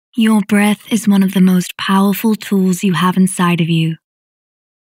Your breath is one of the most powerful tools you have inside of you.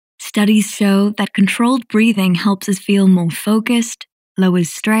 Studies show that controlled breathing helps us feel more focused,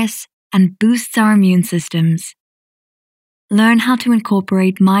 lowers stress, and boosts our immune systems. Learn how to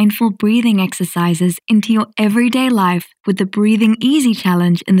incorporate mindful breathing exercises into your everyday life with the Breathing Easy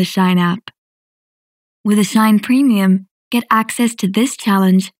Challenge in the Shine app. With the Shine Premium, get access to this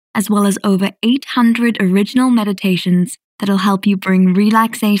challenge as well as over 800 original meditations that'll help you bring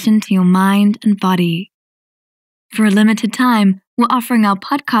relaxation to your mind and body. For a limited time, we're offering our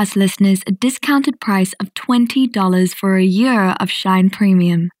podcast listeners a discounted price of $20 for a year of Shine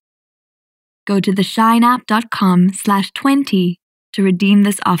Premium. Go to theshineapp.com/20 to redeem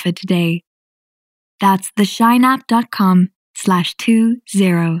this offer today. That's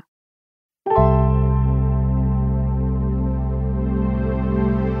theshineapp.com/20.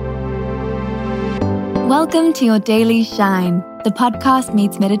 Welcome to your Daily Shine, the podcast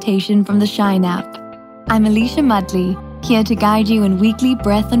meets meditation from the Shine app. I'm Alicia Mudley, here to guide you in weekly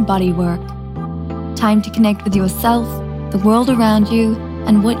breath and body work. Time to connect with yourself, the world around you,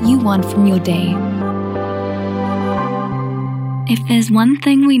 and what you want from your day. If there's one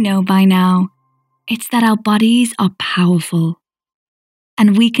thing we know by now, it's that our bodies are powerful,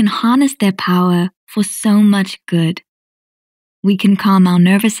 and we can harness their power for so much good. We can calm our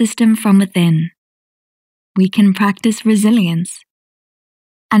nervous system from within. We can practice resilience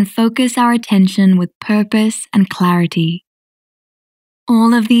and focus our attention with purpose and clarity.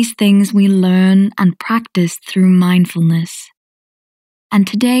 All of these things we learn and practice through mindfulness. And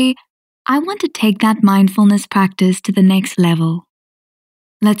today, I want to take that mindfulness practice to the next level.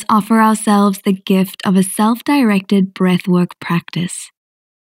 Let's offer ourselves the gift of a self-directed breathwork practice.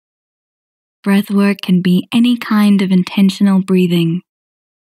 Breathwork can be any kind of intentional breathing.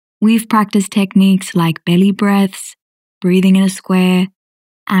 We've practiced techniques like belly breaths, breathing in a square,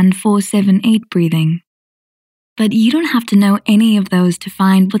 and 4-7-8 breathing. But you don't have to know any of those to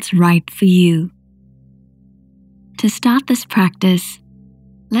find what's right for you. To start this practice,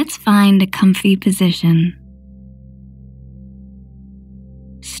 let's find a comfy position.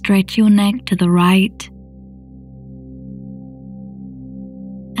 Stretch your neck to the right,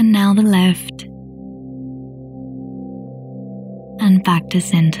 and now the left, and back to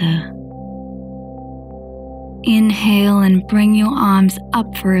center. Inhale and bring your arms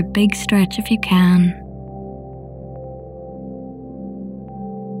up for a big stretch if you can.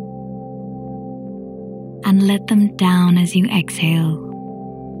 And let them down as you exhale.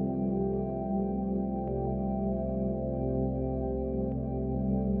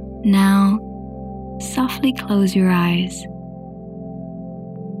 Now, softly close your eyes.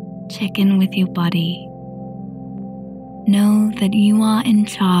 Check in with your body. Know that you are in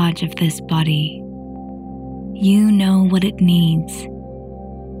charge of this body. You know what it needs.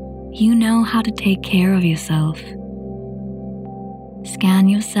 You know how to take care of yourself. Scan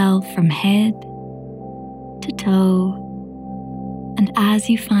yourself from head to toe, and as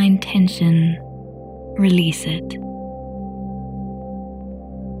you find tension, release it.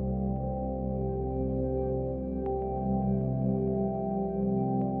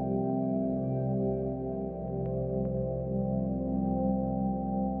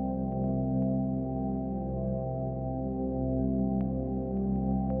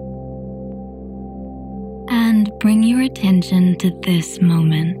 And bring your attention to this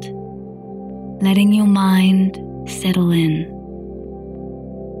moment, letting your mind settle in.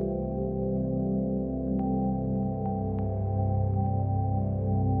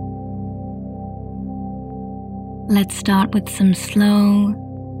 Let's start with some slow,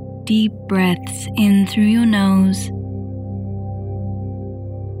 deep breaths in through your nose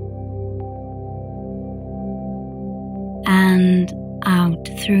and out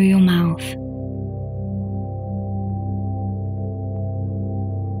through your mouth.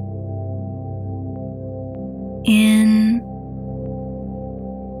 In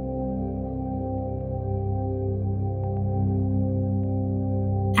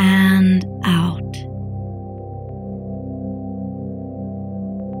and out.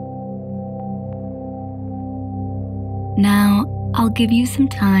 Now I'll give you some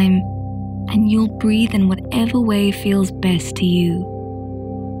time and you'll breathe in whatever way feels best to you.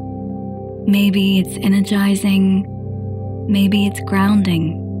 Maybe it's energizing, maybe it's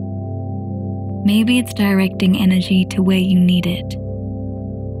grounding. Maybe it's directing energy to where you need it.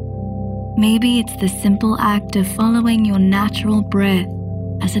 Maybe it's the simple act of following your natural breath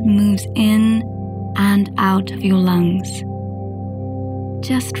as it moves in and out of your lungs.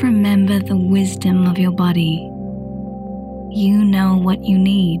 Just remember the wisdom of your body. You know what you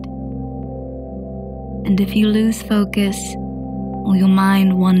need. And if you lose focus, or your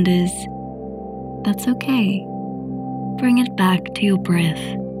mind wanders, that's okay. Bring it back to your breath.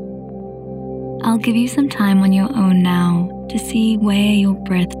 I'll give you some time on your own now to see where your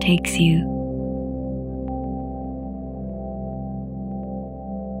breath takes you.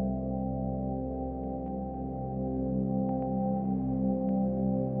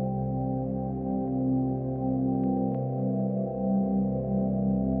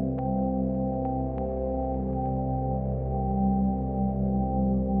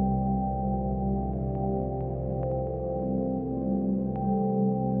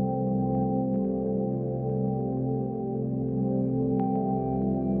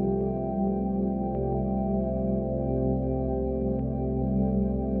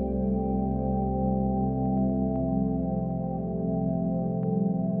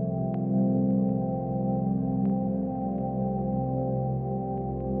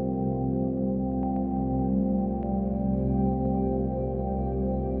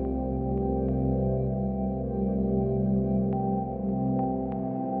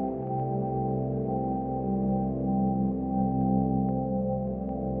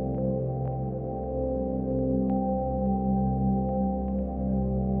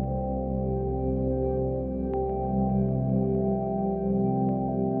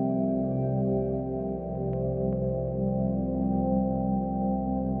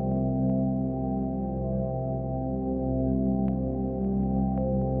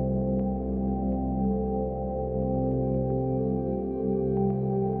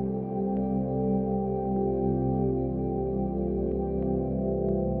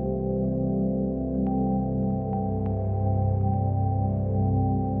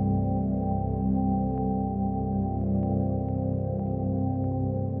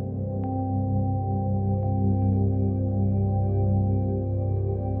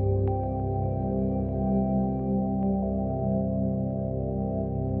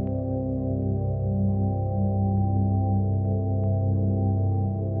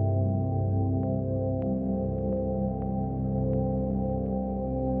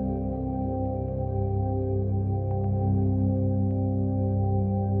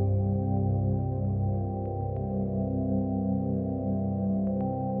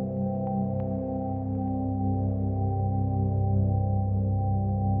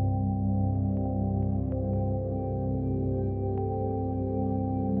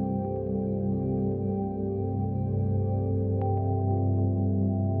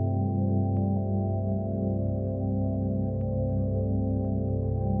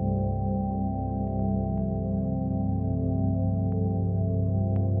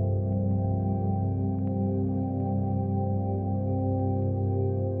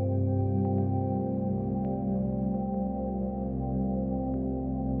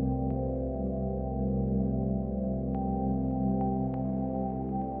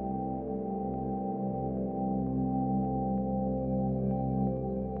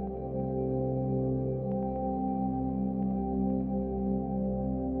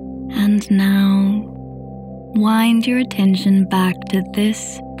 And now, wind your attention back to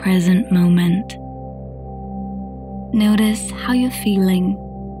this present moment. Notice how you're feeling.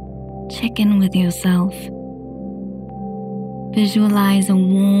 Check in with yourself. Visualize a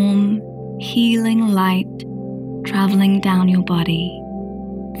warm, healing light traveling down your body,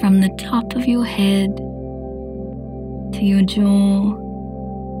 from the top of your head to your jaw,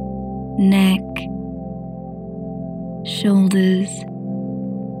 neck, shoulders,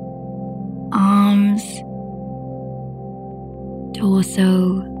 arms,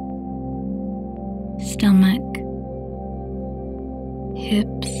 torso, stomach,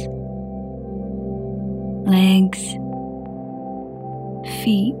 hips, legs,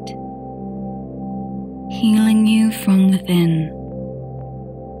 feet, healing you from within.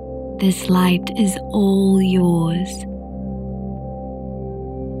 This light is all yours.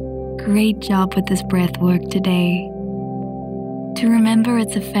 Great job with this breath work today. To remember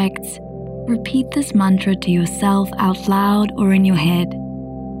its effects, repeat this mantra to yourself out loud or in your head.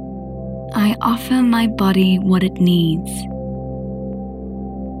 I offer my body what it needs.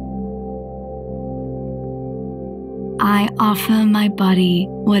 I offer my body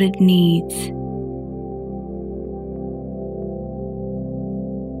what it needs.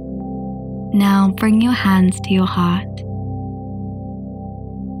 Now bring your hands to your heart.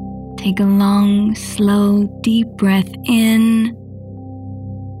 Take a long, slow, deep breath in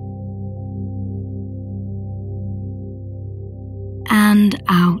and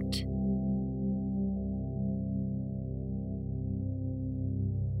out.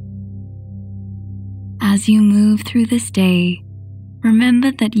 As you move through this day,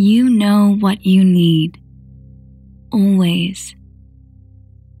 remember that you know what you need, always.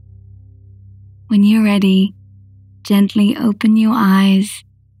 When you're ready, gently open your eyes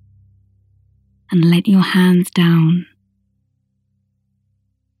and let your hands down.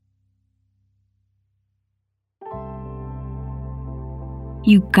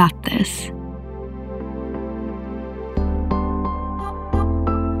 You got this.